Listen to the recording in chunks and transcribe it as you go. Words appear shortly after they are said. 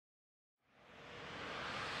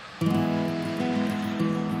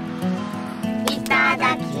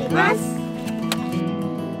ます。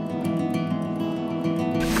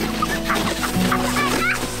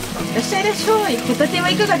いらっしゃいいらっしゃい。ホタテは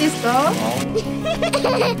いかがですか？早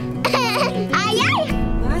い。真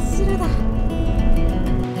っ白だ。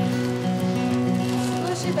す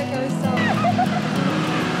ごいしいたけ美味しそう。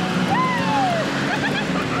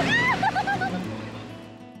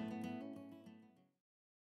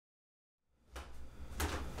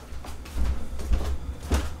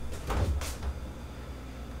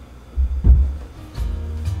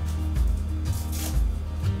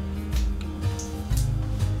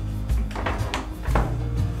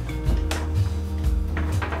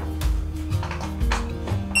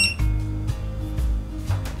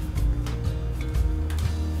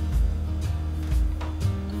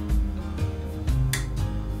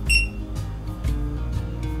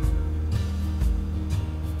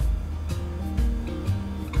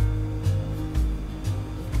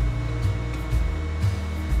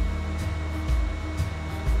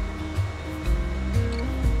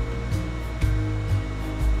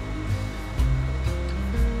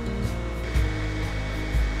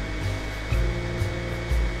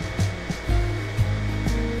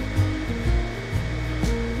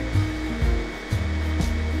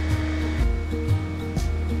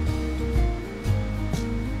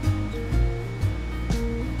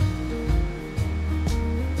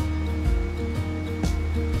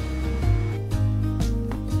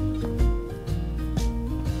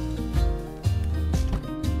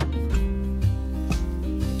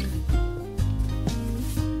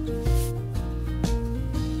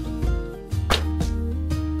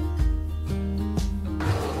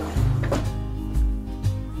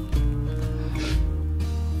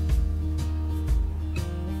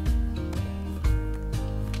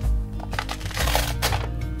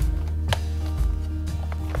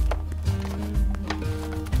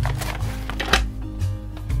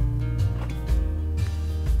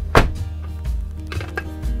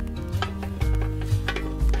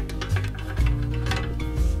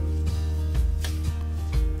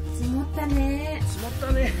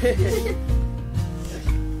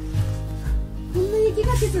こんな雪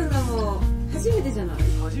がけするのも初めてじゃない？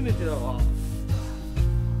初めてだわ。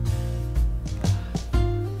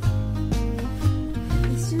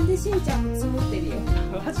一瞬でしんちゃんも積もってるよ。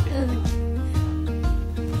マジで？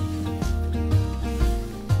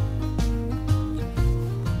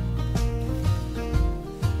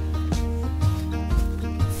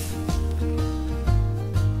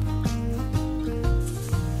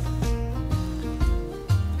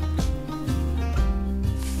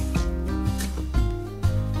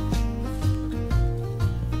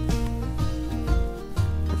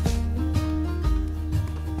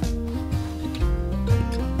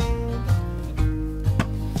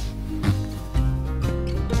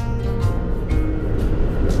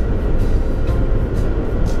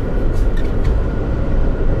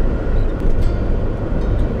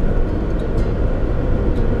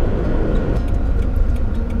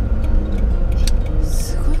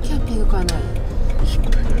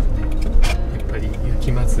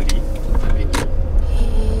雪祭りのために。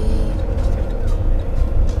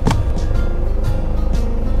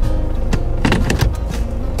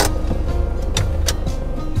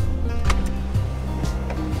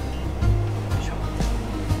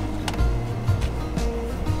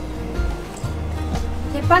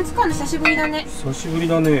鉄板使うの久しぶりだね。久しぶり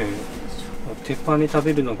だね。鉄板で食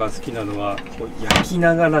べるのが好きなのは、こう焼き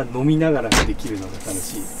ながら飲みながらができるのが楽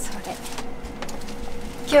しい。それ。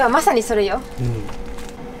今日はまさにそれよ。うん。よ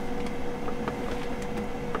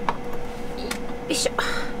いしょ。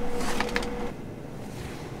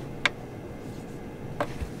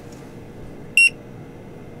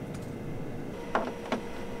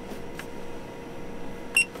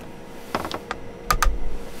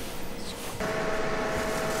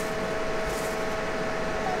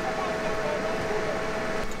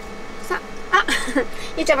さあ、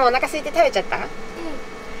ゆうちゃんもお腹空いて食べちゃった？うん。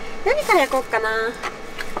何から焼こうかな。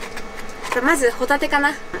さあまずホタテか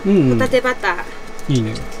な。ホタテバター。いい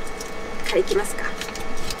ね。からいきますか。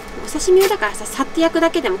お刺身用だからさ、さって焼くだ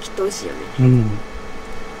けでもきっと美味しいよね。うん。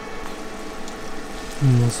う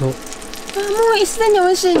まそう。あ、もうすでに美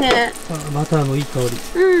味しいね。バターのいい香り。う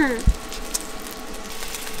ん。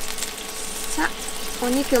さあ、お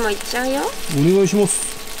肉もいっちゃうよ。お願いします。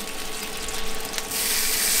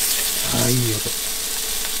あ、いい音。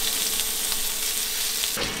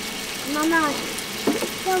ママ、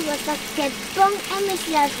今日はさ、鉄板お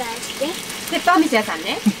店屋さんして。鉄板お店屋さん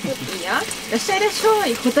ね。いいよ。いらっしゃいいらっしゃ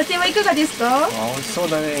い。ホタテはいかがですか？あ、美味しそう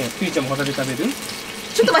だね。ゆいちゃんもホタテ食べる？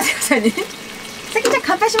ちょっと待ってくださいね。先じゃあ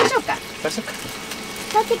乾杯しましょうか。最初か。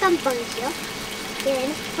ホタテ乾パンですよ。ホ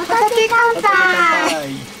タテ乾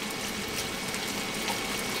杯。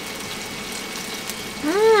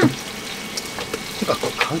てか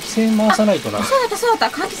換気扇回さないとな。そうだったそうだ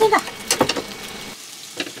った、換気扇だ。い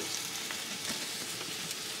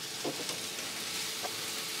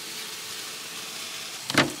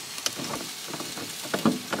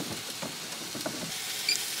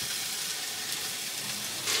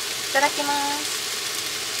ただきます。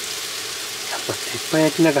やっぱ鉄板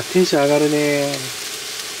焼きなんかテンション上がるね。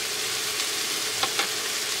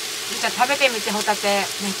じゃあ食べてみて、ホタテ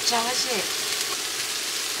めっちゃ美味しい。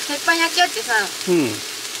鉄板焼き屋ってさ、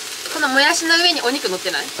このもやしの上にお肉乗って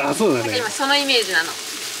ない？あ、そうだね。今そのイメージなの。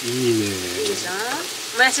いいね。いいでしょ。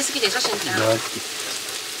もやし好きでしょ、しんちゃん。大好き。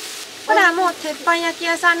ほら、もう鉄板焼き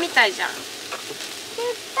屋さんみたいじゃん。鉄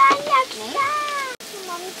板焼きだ。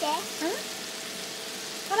今見て。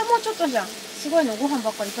あら、もうちょっとじゃん。すごいの、ご飯ば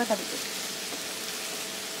っかりいっぱい食べてる。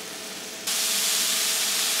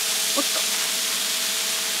おっと。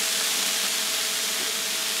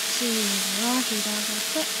チーズは広げて。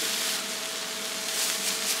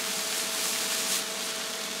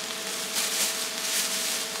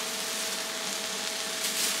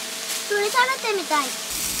それ食べてみたい。ラ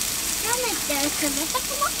ーメンって冷たく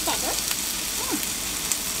なってる？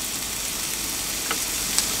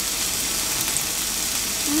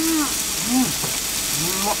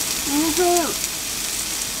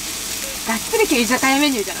がっつり居酒屋メ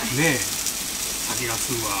ニューじゃない？ねえ、味が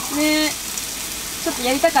するわ。ねえ、ちょっと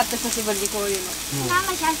やりたかった久しぶりにこういうの。マ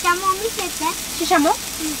マ、シャシャも見せて。シシャも？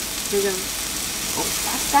じゃじゃん。確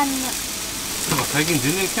かに。今最近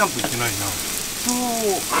全然キャンプ行ってないな。そう。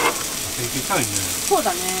行きたいね。そう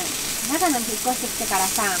だね。長野に引っ越してきてから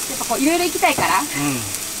さ、やっぱこういろいろ行きたいから。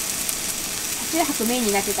車中泊メイン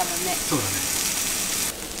になってたもんね。そうだね。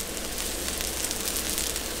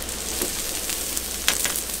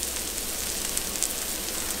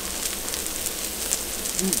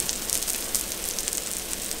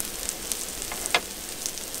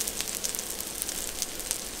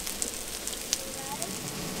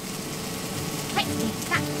はい、でき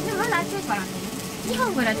た。でもまだ熱いからね。2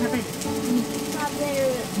本ぐらい食べる。食べる。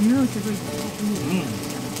すごい。3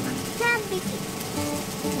匹。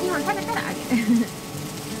2本食べたらあげる。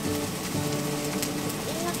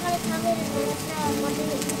今から食べるのさ、まで食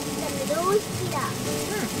べる美味しいだ。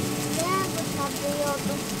全部食べよう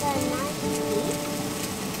としたら何？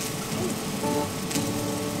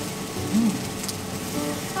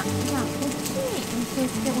あ、じゃあこっちに乗せ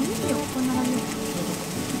ておにぎりをここ並べよう。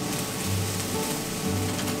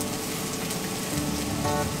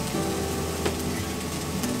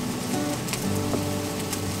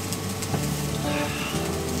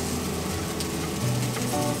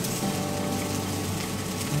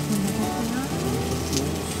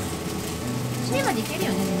締めまでいける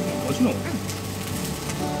よね、全然。もちろん。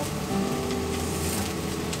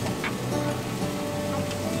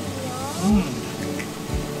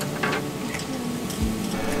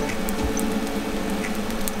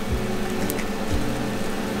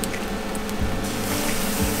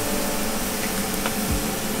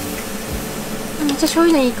めっちゃ醤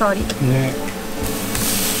油のいい香り。ね。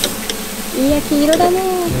いい焼き色だね。ね。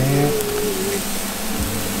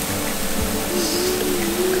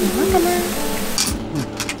このかな。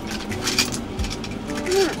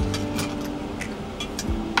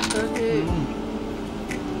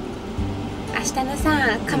明日の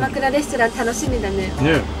さ、鎌倉レストラン楽しみだね。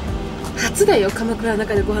ね。初だよ、鎌倉の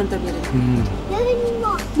中でご飯食べる。誰に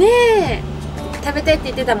もねえ、食べたいって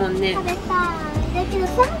言ってたもんね。食べたい。だけど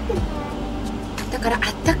寒くない。だからあっ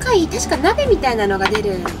たかい、確か鍋みたいなのが出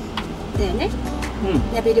るんだよね。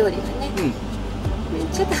鍋料理がね。めっ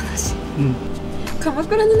ちゃ楽しい。鎌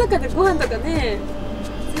倉の中でご飯とかね、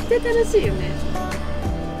絶対楽しいよね。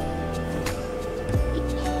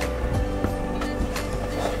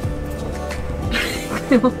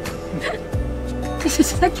でも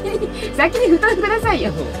先に布団ください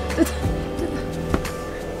よ。ちょっと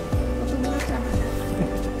お友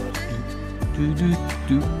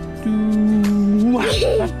達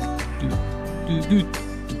は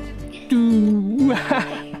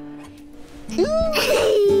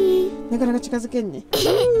なかなか近づけんね。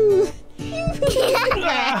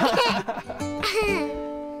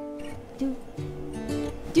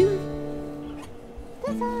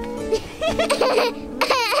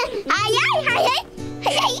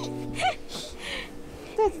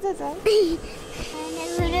どうぞどうぞ。フ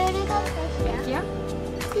ルールだったしいくよ。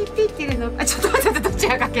ピッピッってるの。あ、ちょっと待って、どっち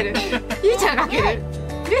がかける？ゆいちゃんがかける？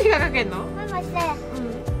ゆいがかけるの？ママさ、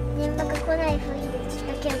電話が来ないふりでちょ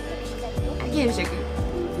っとキャンプしたよ。あ、ゲームしていく。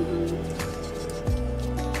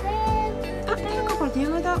あ、なんかこれ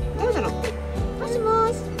電話だ。誰だろう？もししも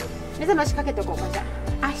し。目覚ましかけておこうか。じゃ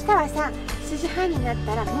あ明日はさ7時半になっ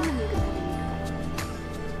たらモーニング食べに行く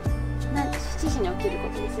から。7時に起きるこ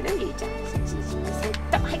とにする？ゆいちゃん7時にセッ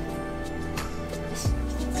ト。はい、よし。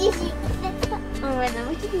7時にセット。もう7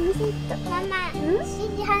時にセット。ママ、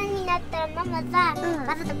7時半になったらママさ、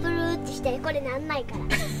わざとプルーってしてこれなんないか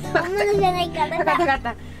ら。本物じゃないから。分かった分か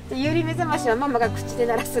った。ゆり目覚ましはママが口で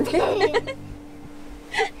鳴らすね。おやす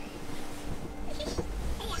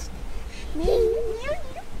み。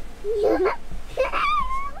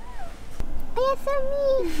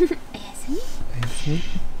おやすみ。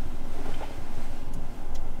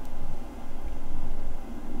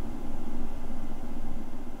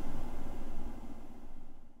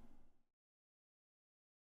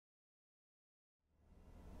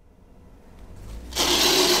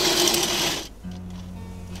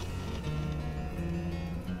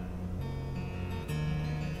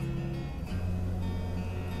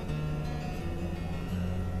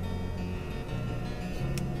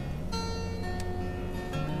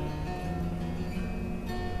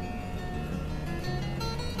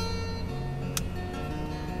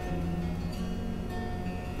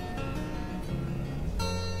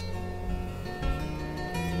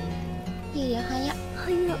ゆりおはよ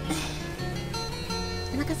う。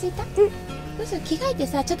お腹すいた？どうする？着替えて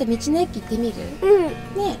さ、ちょっと道の駅行ってみる？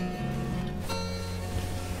ね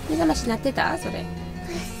え。目覚まし鳴ってた？それ。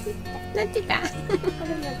鳴ってた。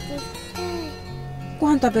ご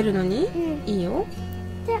飯食べるのに？いいよ。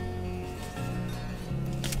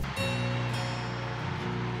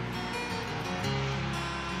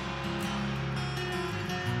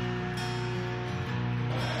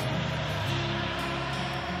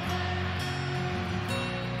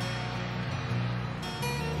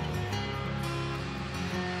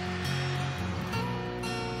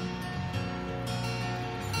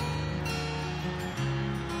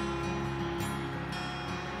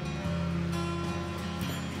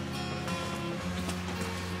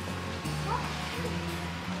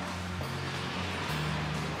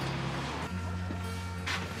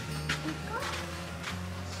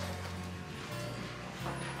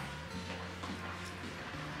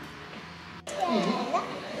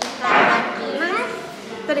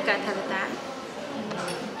どれから食べたい？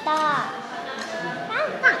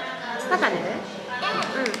パカね。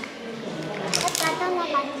どんな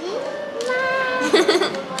感じ？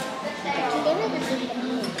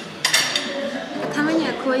たまに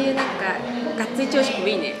はこういうなんかがっつり朝食も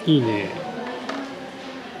いいね。いいね。美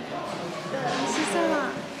味しそう。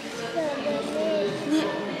ね。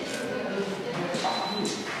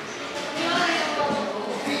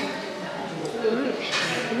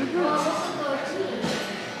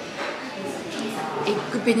エッ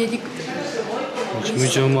グベネディクト。めちゃめ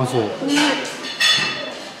ちゃうまそう。ね。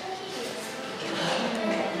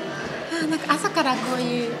なんか朝からこう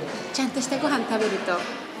いうちゃんとしたご飯食べると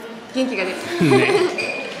元気が出る。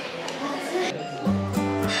ね。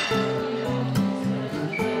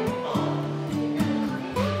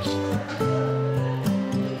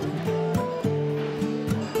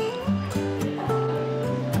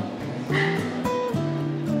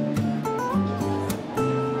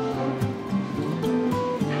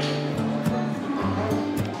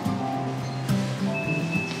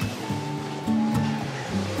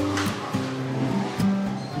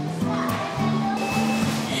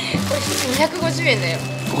250円だよ。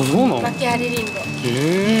あ、そうなの？訳ありりんご。あれ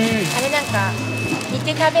なんか煮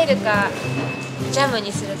て食べるかジャム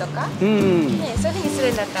にするとか、ね、そういう風にす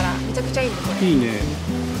るんだったらめちゃくちゃいいねこれ。いいね。り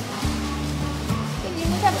ん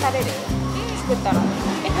ごジャム食べる？作ったら。本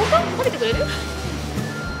当？食べてくれる？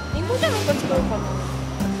りんごジャム1個作ろうかな。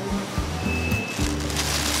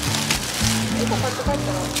1個買って帰った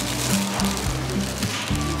ら。い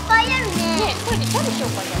っぱいあるね。ね、これでジャムしよう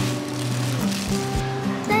かじゃあ。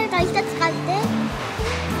誰か一つ買って。や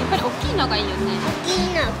っぱり大きいのがいいよね。大きい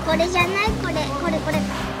の、これじゃない？これ。こっ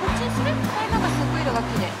ちにする？これなんかすごい色が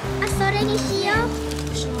綺麗。あ、それにしよう。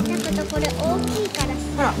だけどこれ大きいから。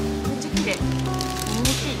ほら、めっちゃ綺麗。大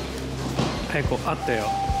きいね。はい、こうあったよ。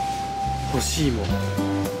欲しいもん。ちょっ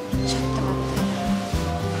と待っ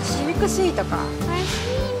て。シルクスイートか。欲し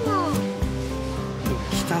いもん。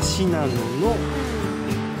北信濃の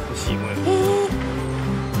欲しいもん。い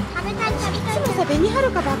つもさ、紅は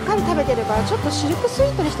るかばっかり食べてるからちょっとシルクスイ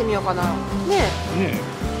ートにしてみようかな。ねえ。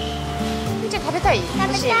じゃあ食べたい？食べ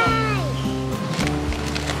たい。買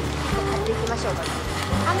っていきましょうか。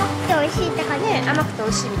甘くて美味しいって感じ。ね、甘くて美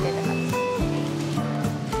味しいみたいな感じ。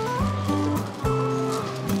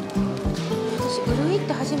私ウルイっ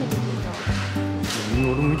て初めて聞いた。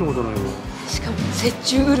俺も見たことないわ。しかも雪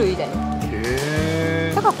中ウルイだよ。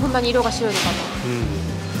だからこんなに色が白いのか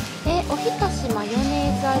な。おひたしマヨネ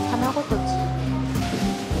ーズあえ卵とチー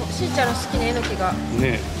ズ。しーちゃんの好きなえのきがねえ、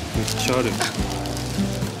めっちゃある。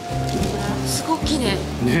すごい大きいね。ね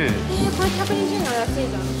え。これ120円なら安い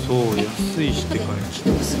じゃん。そう、安いしってかい。キ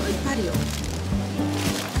ノコすごいいっぱいあるよ。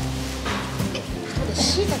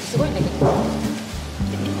しいたけすごいんだけど。す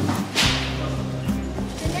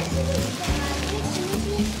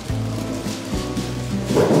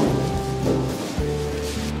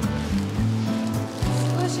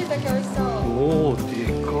ごいしいたけ美味しそう。おお、で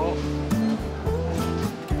かっ。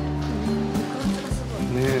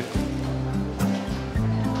ねえ。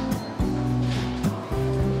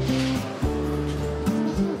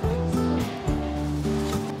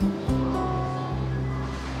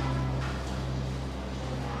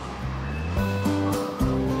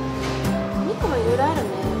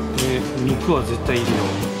肉は絶対いるよ。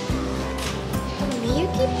このみゆ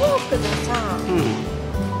きポークのさ、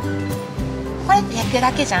これって焼く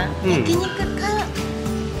だけじゃん。焼肉か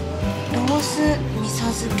ロース味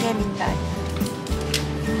噌漬けみたい。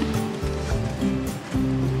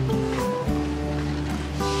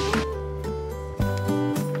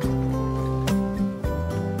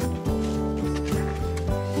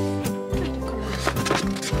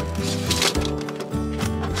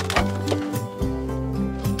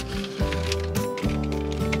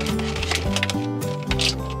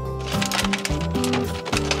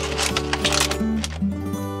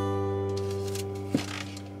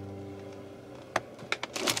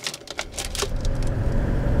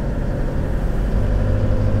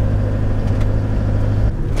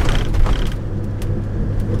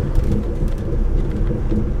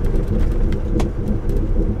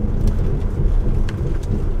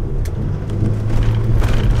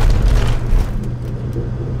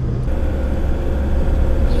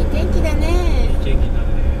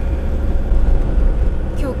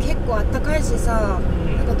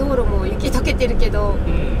なんか道路も雪溶けてるけど、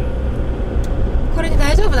これで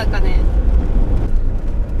大丈夫だかね。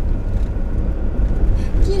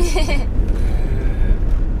綺麗。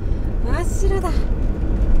真っ白だ。あ、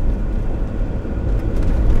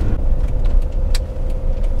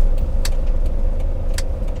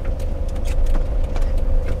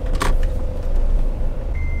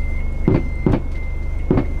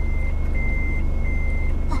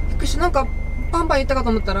びっくりした。なんかパンパン言ったかと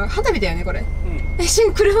思ったら花火だよねこれ。一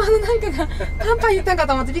瞬車のなんかがパンパン言ったんか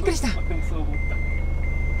と思ってびっくりした。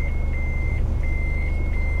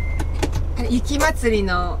あれ雪祭り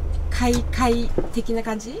の開会的な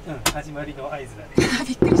感じ？始まりの合図だね。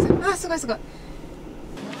びっくりした。あ、すごいすごい。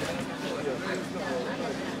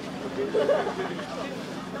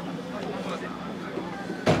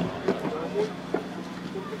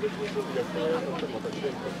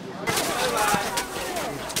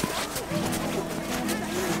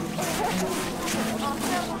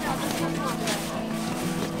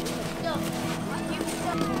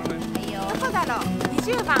どこだろう。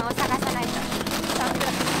20番を探さないと。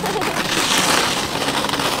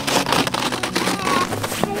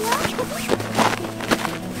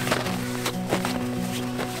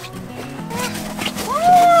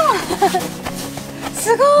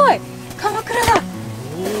すごい。鎌倉だ。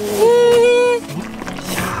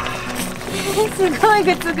すごい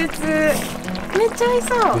グツグツ。めっちゃ美味し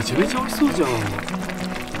そう。めちゃめちゃ美味しそうじゃん。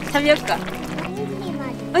食べよっか。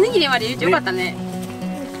おにぎりまで入れてよかったね。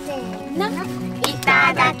い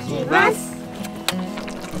ただきます。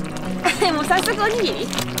もう早速おにぎり。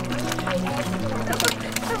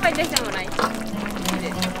乾杯出してもらい。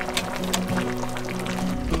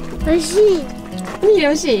美味しい。おにぎり美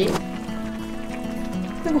味しい。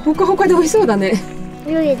なんかほかほかで美味しそうだね。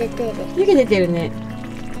湯気出てる。湯気出てるね。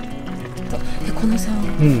このさ、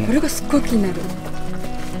これがすっごい気になる。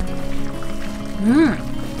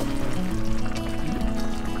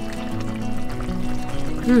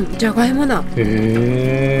じゃがいもだ。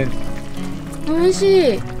へえ。美味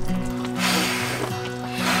しい。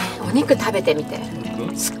お肉食べてみて。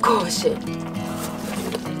すっごい美味しい。う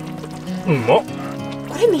まっ。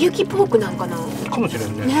これみゆきポークなんかな。かもしれ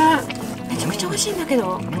んね。ね、めちゃくちゃ美味しいんだけ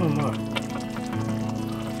ど。うまい。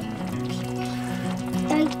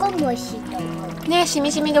大根も美味しいと思う。ね、し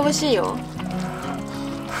みしみで美味しいよ。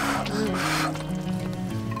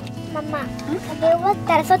ママ、食べ終わっ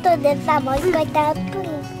たら外でさ、もう一回たっぷり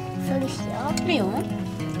それしよう。いいよ。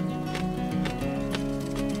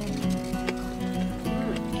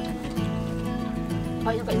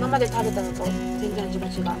あ、なんか今まで食べたのと全然味が違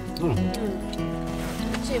う。美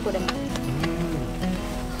味しいこれも。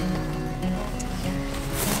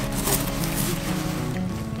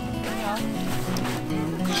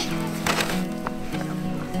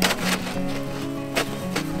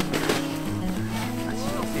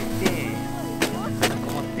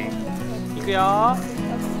くよ。よ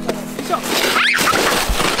いしょ。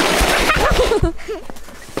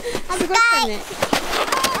すごいったね。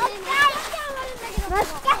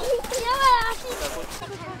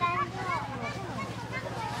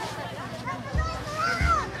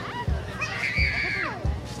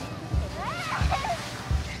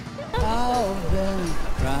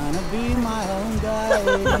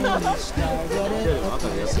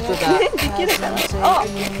できるかな。お、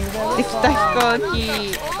できた飛行機。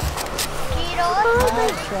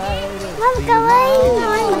ママかわいい。か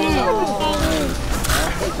わいいね。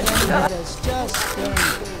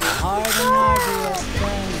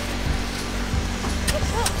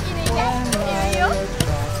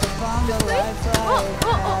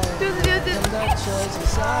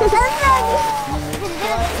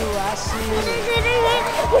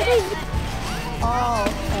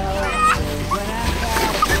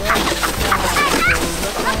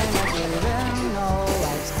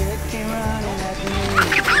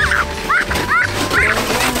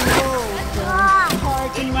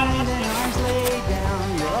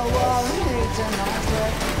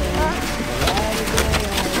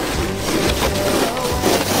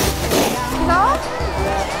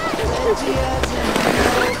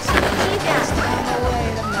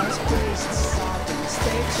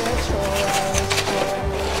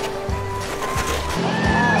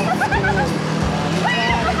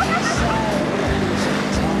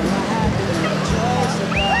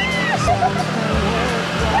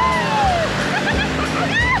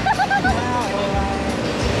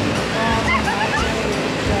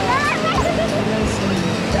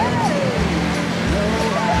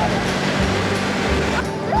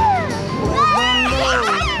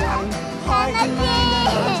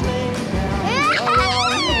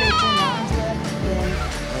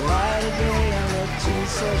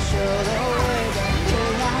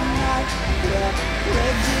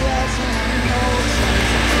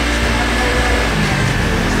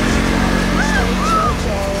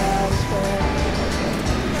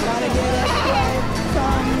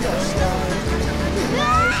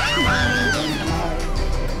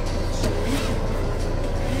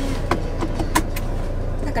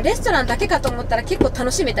なんかレストランだけかと思ったら結構楽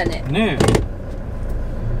しめたね。ね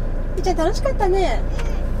みーちゃん楽しかったね。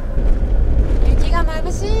雪が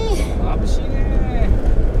眩しい。眩しいね。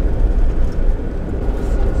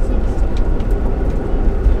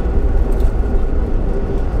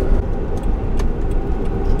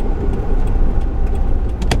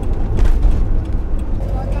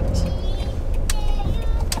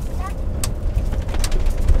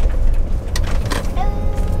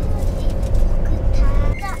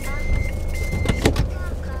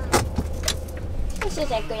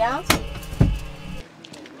じゃあ行くよ。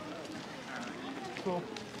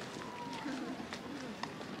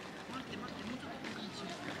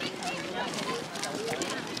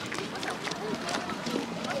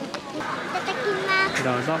ど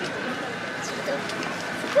うぞ。す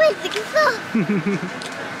ごい好きそう。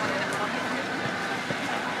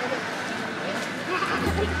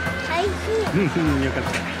おいしい。よかった。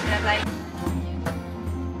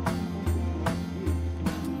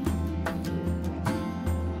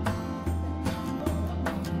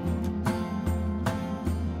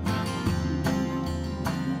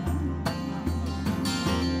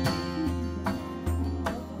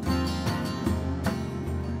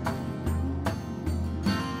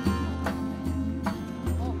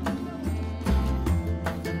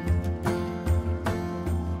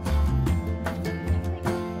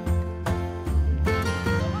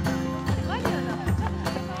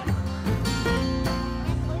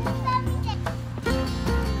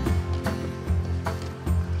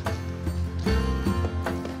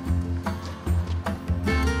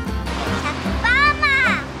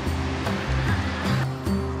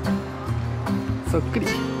そっくり。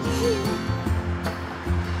そ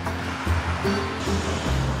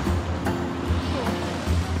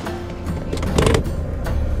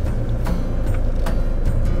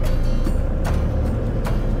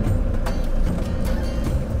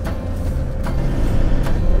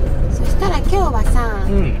したら今日はさ、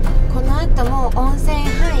この後も温泉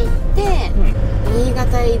入って、新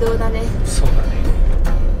潟へ移動だね。そうだね。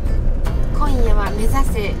今夜は目指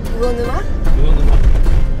せ魚沼。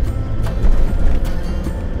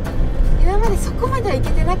今までそこまでは行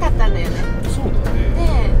けてなかったんだよね。そうだね。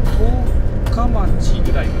で、十日町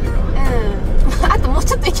ぐらいまでか。あともう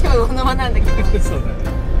ちょっと行けば魚沼なんだけど。そうだね。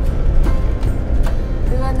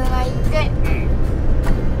魚沼行って、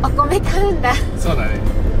お米買うんだ。そうだね。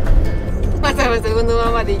わざわざ魚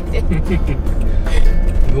沼まで行って。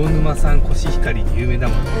魚沼産コシヒカリって有名だ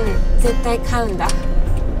もんね。絶対買うんだ。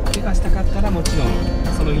手がしたかったらもちろん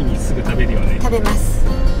その日にすぐ食べるよね。食べます。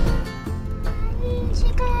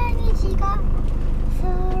虹が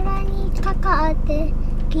空にかかって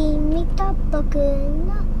君と僕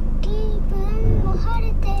の気分も晴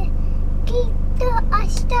れて、きっと明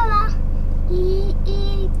日はいい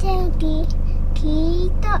天気、き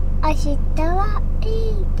っと明日はい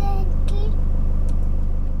い天気。